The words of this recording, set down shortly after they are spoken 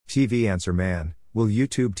TV Answer Man, will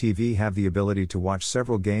YouTube TV have the ability to watch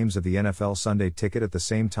several games of the NFL Sunday Ticket at the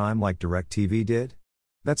same time like DirecTV did?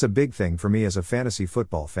 That's a big thing for me as a fantasy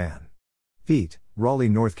football fan. Pete, Raleigh,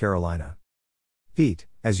 North Carolina. Pete,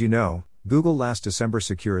 as you know, Google last December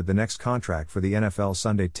secured the next contract for the NFL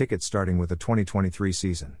Sunday Ticket starting with the 2023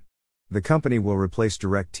 season. The company will replace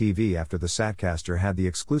DirecTV after the Satcaster had the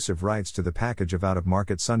exclusive rights to the package of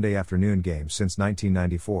out-of-market Sunday afternoon games since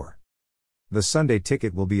 1994. The Sunday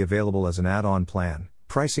Ticket will be available as an add-on plan,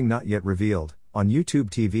 pricing not yet revealed, on YouTube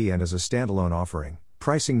TV and as a standalone offering,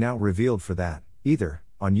 pricing now revealed for that, either,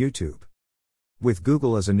 on YouTube. With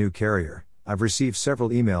Google as a new carrier, I've received several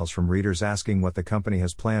emails from readers asking what the company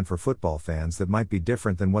has planned for football fans that might be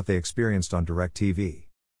different than what they experienced on DirecTV.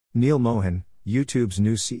 Neil Mohan, YouTube's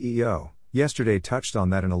new CEO, yesterday touched on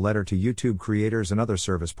that in a letter to YouTube creators and other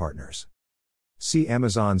service partners. See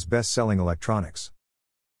Amazon's best-selling electronics.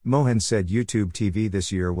 Mohan said YouTube TV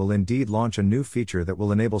this year will indeed launch a new feature that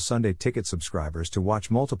will enable Sunday Ticket subscribers to watch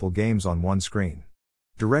multiple games on one screen.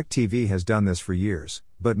 DirecTV has done this for years,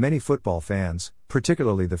 but many football fans,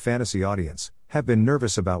 particularly the fantasy audience, have been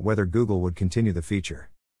nervous about whether Google would continue the feature.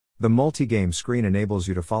 The multi-game screen enables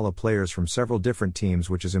you to follow players from several different teams,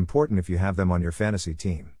 which is important if you have them on your fantasy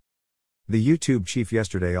team. The YouTube chief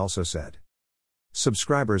yesterday also said,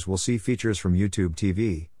 subscribers will see features from YouTube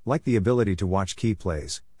TV, like the ability to watch key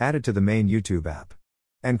plays, added to the main YouTube app.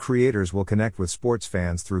 And creators will connect with sports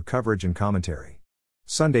fans through coverage and commentary.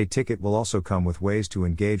 Sunday Ticket will also come with ways to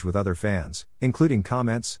engage with other fans, including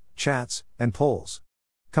comments, chats, and polls.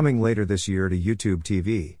 Coming later this year to YouTube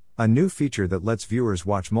TV, a new feature that lets viewers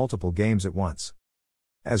watch multiple games at once.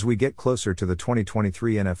 As we get closer to the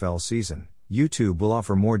 2023 NFL season, YouTube will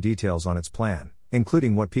offer more details on its plan,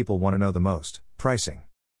 including what people want to know the most, pricing.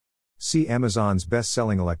 See Amazon's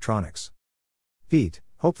best-selling electronics. Pete,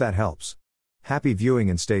 hope that helps. Happy viewing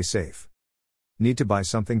and stay safe. Need to buy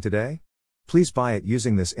something today? Please buy it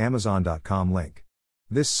using this Amazon.com link.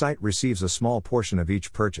 This site receives a small portion of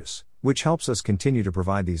each purchase, which helps us continue to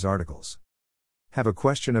provide these articles. Have a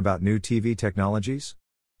question about new TV technologies?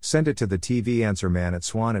 Send it to the TV Answer Man at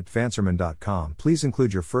swan@fanserman.com. Please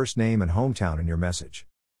include your first name and hometown in your message.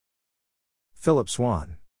 Philip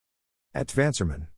Swan @Vanserman.